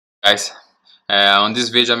Guys, on this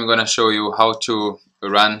video I'm gonna show you how to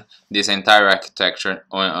run this entire architecture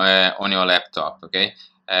on your laptop. Okay,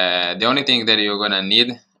 the only thing that you're gonna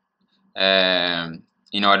need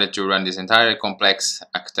in order to run this entire complex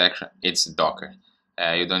architecture it's Docker.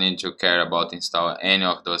 You don't need to care about install any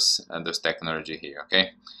of those technology here.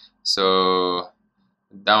 Okay, so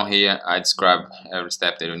down here I describe every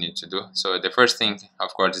step that you need to do. So the first thing,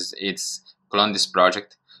 of course, is it's clone this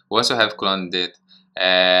project. Once you have cloned it,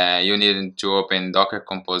 you need to open Docker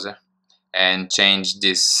Composer and change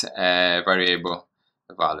this variable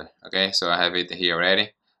value. Okay, so I have it here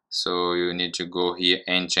already. So you need to go here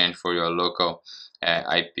and change for your local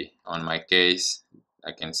IP. On my case,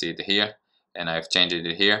 I can see it here, and I've changed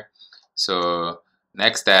it here. So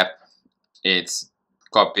next step, it's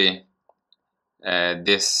copy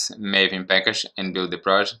this Maven package and build the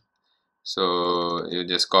project. So you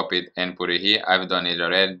just copy it and put it here. I've done it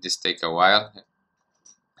already. This take a while,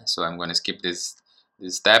 so I'm going to skip this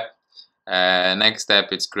step. Next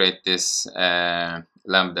step is create this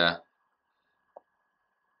Lambda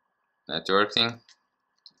network thing.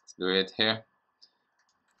 Let's do it here.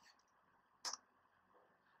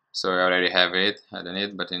 So I already have it. I don't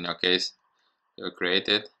need, but in your case, you create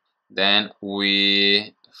it. Then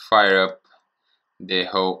we fire up the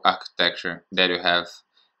whole architecture that you have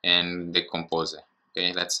in the composer.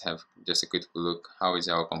 Okay, let's have just a quick look how is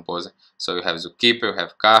our composer. So you have Zookeeper, you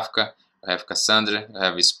have Kafka, you have Cassandra, you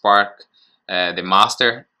have Spark, the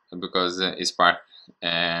master, because Spark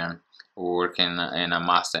work in a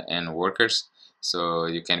master and workers, so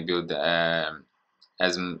you can build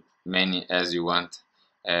as many as you want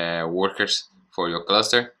workers for your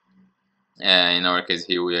cluster. In our case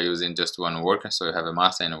here we are using just one worker, so you have a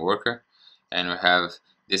master and a worker. And we have,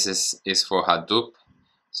 this is for Hadoop,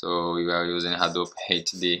 so we are using Hadoop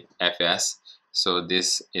HDFS. So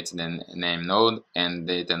this is the name node and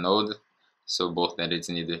data node, so both that is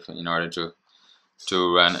needed in order to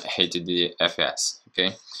run HDFS.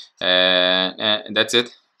 Okay, and that's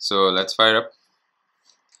it. So let's fire up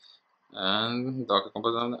and Docker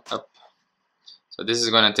Composer up. So this is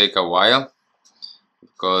gonna take a while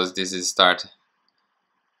because this is start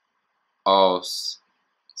all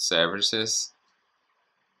services,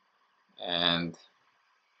 and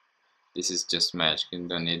this is just magic. You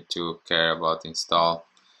don't need to care about install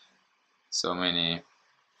so many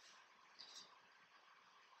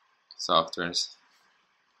softwares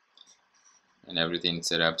and everything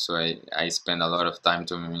set up. So I spend a lot of time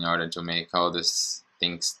in order to make all these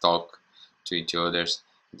things talk to each other,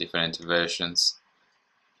 different versions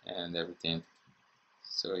and everything.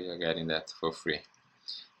 So you're getting that for free.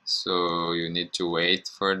 So you need to wait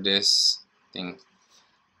for this thing,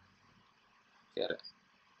 get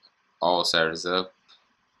all servers up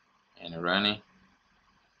and running.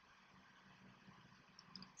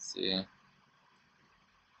 Let's see.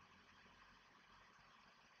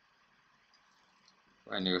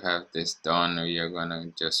 When you have this done, we are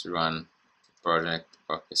gonna just run the project,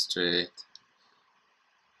 orchestrate,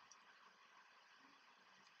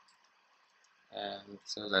 and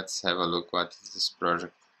so let's have a look what is this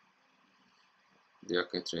project, the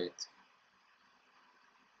orchestrate.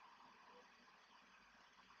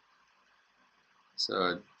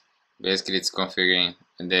 So basically it's configuring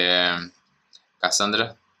the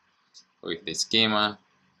Cassandra with the schema,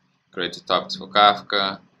 create topics for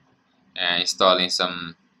Kafka, and installing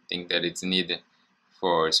something that is needed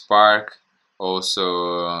for Spark,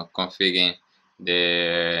 also configuring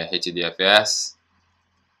the HDFS.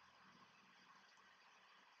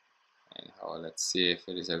 And let's see if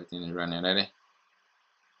it is everything is running already.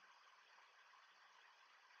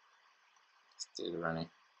 Still running.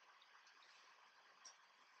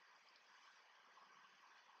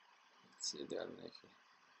 Let's see the other one here.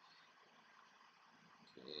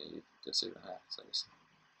 Okay, just sorry.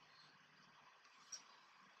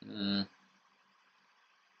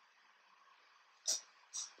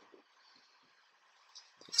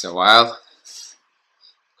 Takes a while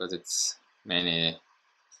because it's many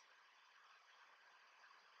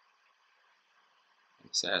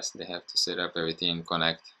access. They have to set up everything,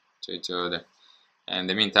 connect to each other. And in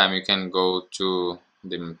the meantime, you can go to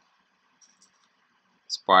the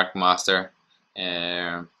Spark master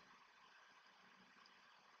and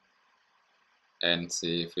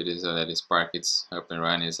see if it is already Spark. It's up and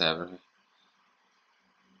running. It's ever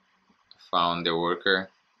found the worker.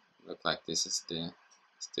 Look like this is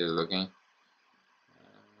still looking.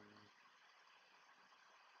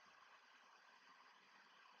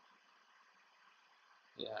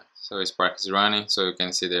 Yeah, so Spark is running, so you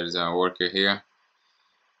can see there's a worker here,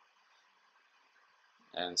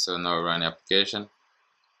 and so now run application.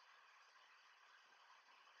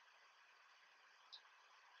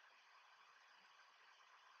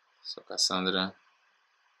 So Cassandra.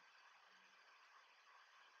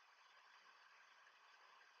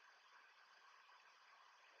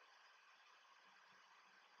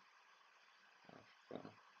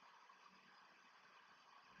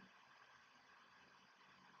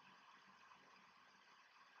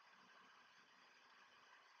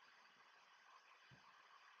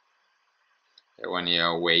 When you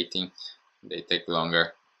are waiting, they take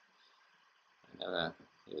longer. I never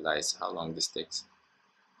realize how long this takes.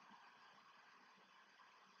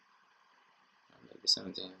 Maybe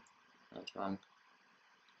something went wrong.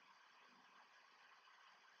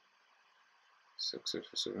 Successful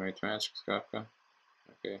submit match, Kafka.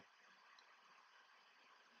 Okay.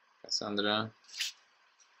 Cassandra.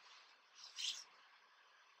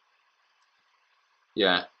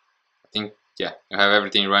 Yeah, I think, yeah, you have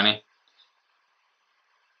everything running.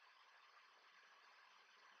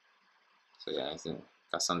 So yeah, it's in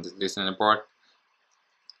Cassandra's listening port.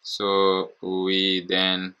 So we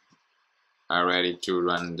then are ready to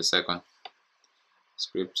run the second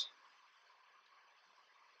script.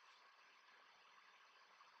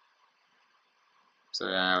 So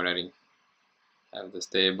yeah, I already have the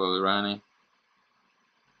stable running.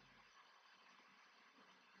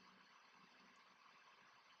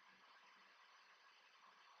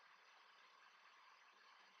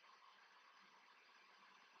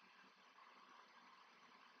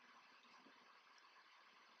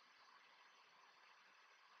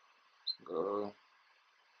 Go.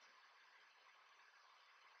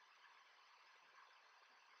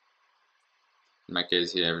 In my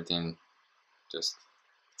case here, everything just,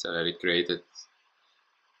 it's already created.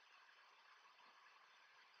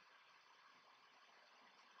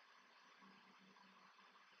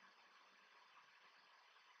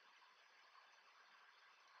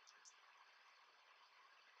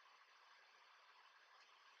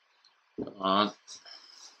 Come on.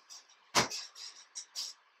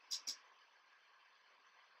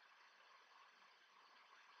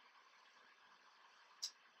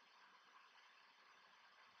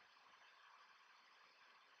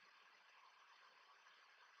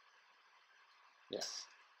 Yeah.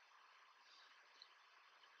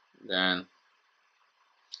 Then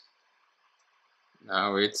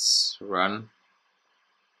now it's run.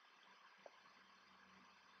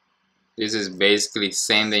 This is basically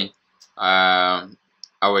sending our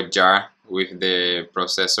jar with the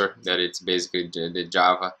processor, that it's basically the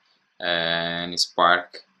Java and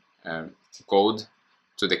Spark code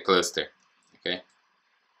to the cluster. Okay.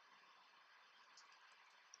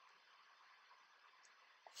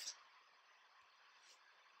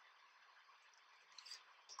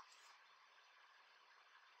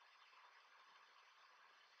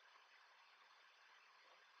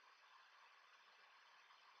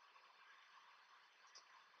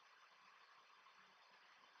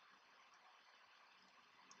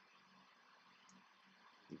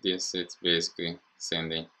 This it's basically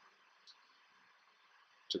sending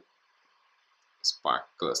to Spark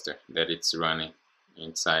cluster that it's running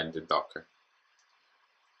inside the Docker.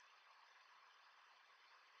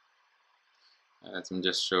 Let me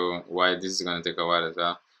just show why this is going to take a while as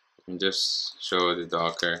well. Let me just show the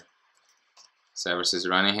Docker services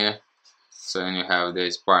running here. So then you have the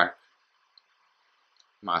Spark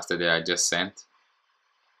master that I just sent,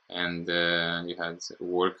 and you have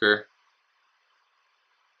worker,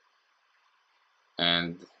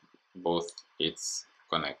 and both it's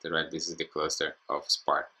connected, right? This is the cluster of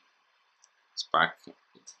Spark. Spark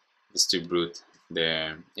distribute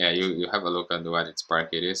the, yeah, you have a look at what Spark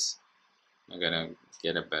it is. I'm gonna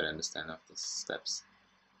get a better understanding of the steps,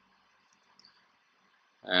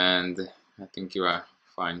 and I think you are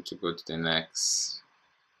fine to go to the next.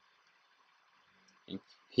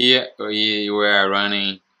 Here we are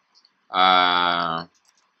running,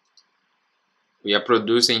 we are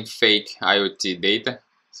producing fake IoT data.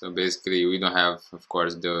 So basically we don't have, of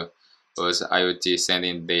course, those IoT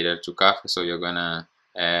sending data to Kafka, so you're gonna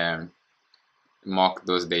mock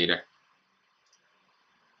those data,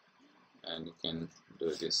 and you can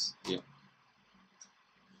do this here.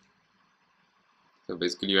 So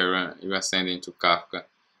basically you are sending to Kafka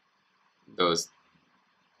those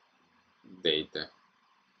data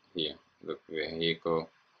here. Look, vehicle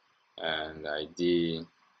and ID,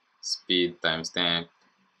 speed, timestamp,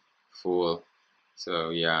 full. So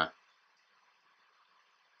yeah,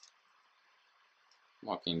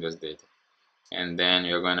 mocking those data, and then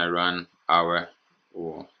you're gonna run our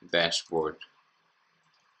dashboard.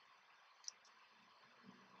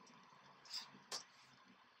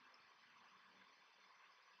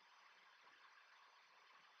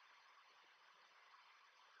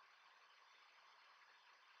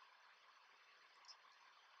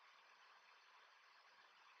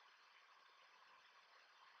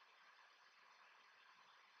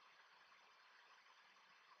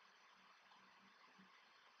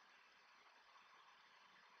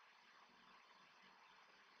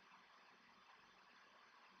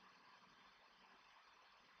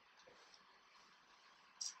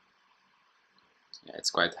 Yeah,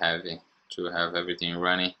 it's quite heavy to have everything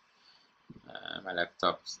running. My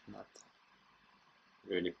laptop's not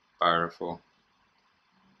really powerful,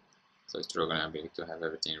 so it's struggling a bit to have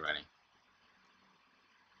everything running.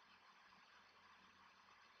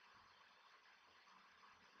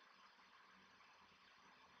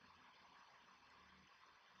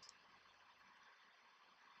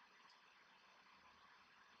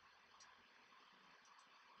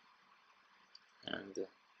 And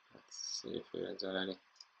let's see if it's already.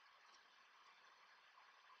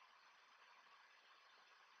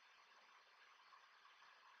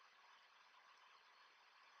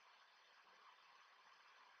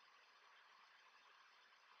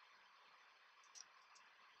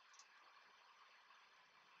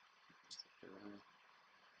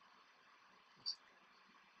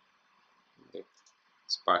 The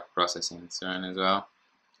Spark processing is on as well.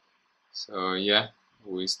 So yeah,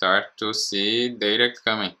 we start to see data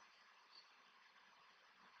coming.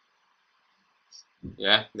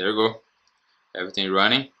 Yeah, there you go. Everything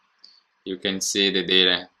running. You can see the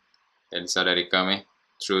data that is already coming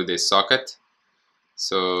through the socket.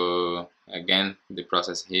 So again, the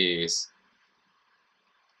process here is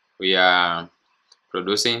we are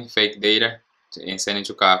producing fake data and sending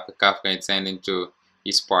to Kafka. Kafka is sending to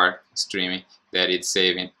Spark streaming that it's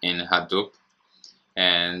saving in Hadoop,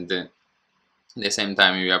 and at the same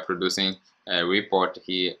time we are producing a report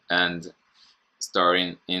here and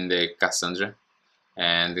storing in the Cassandra,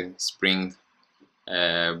 and Spring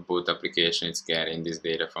boot application is getting this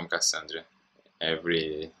data from Cassandra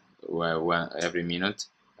every every minute,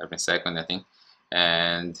 every second, I think,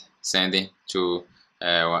 and sending to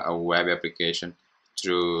a web application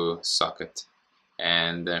through socket.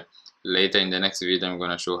 And later in the next video, I'm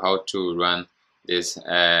going to show how to run this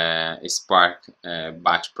Spark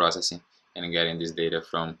batch processing and getting this data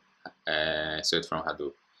from straight from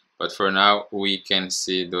Hadoop. But for now, we can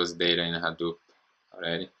see those data in Hadoop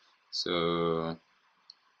already. So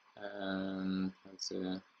let's see.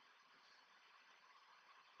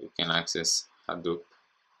 You can access Hadoop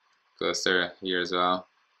cluster here as well.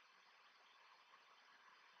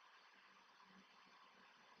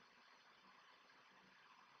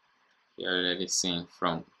 You are already seeing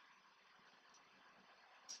from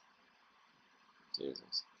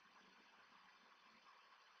Jesus.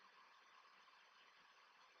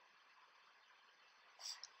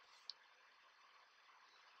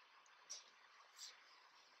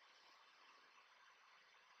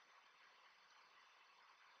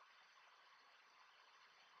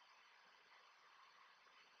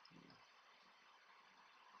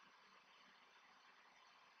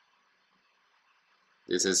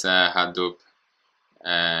 This is a Hadoop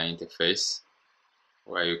interface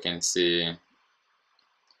where you can see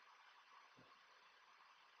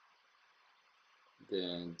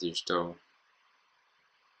the digital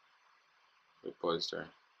repository.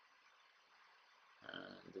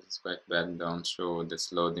 This is quite bad, don't show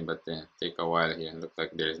this loading, but take a while here. Look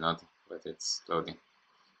like there is nothing, but it's loading.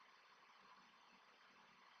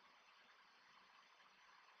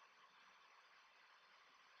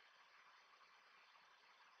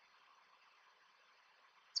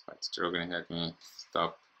 It's quite struggling. Let me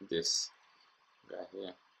stop this guy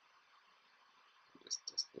here. Just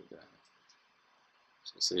test it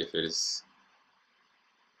to see if it is.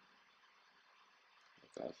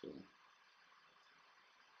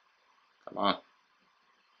 Come on.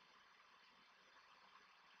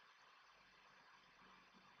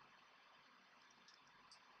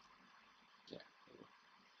 Yeah.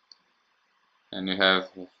 And you have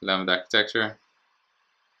Lambda architecture.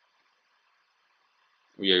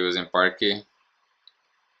 We are using Parquet,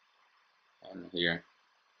 and here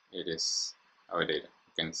it is our data.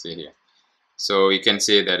 You can see here. So you can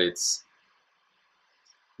see that it's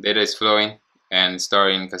data is flowing and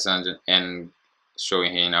storing Cassandra and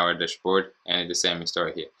showing here in our dashboard, and the same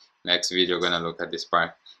story here. Next video, we're gonna look at this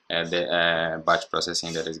part, the batch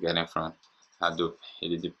processing that is getting from Hadoop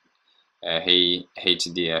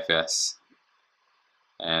HDFS.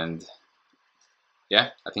 And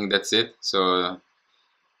yeah, I think that's it. So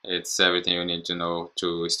it's everything you need to know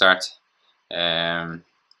to start playing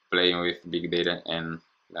with big data and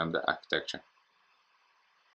Lambda architecture.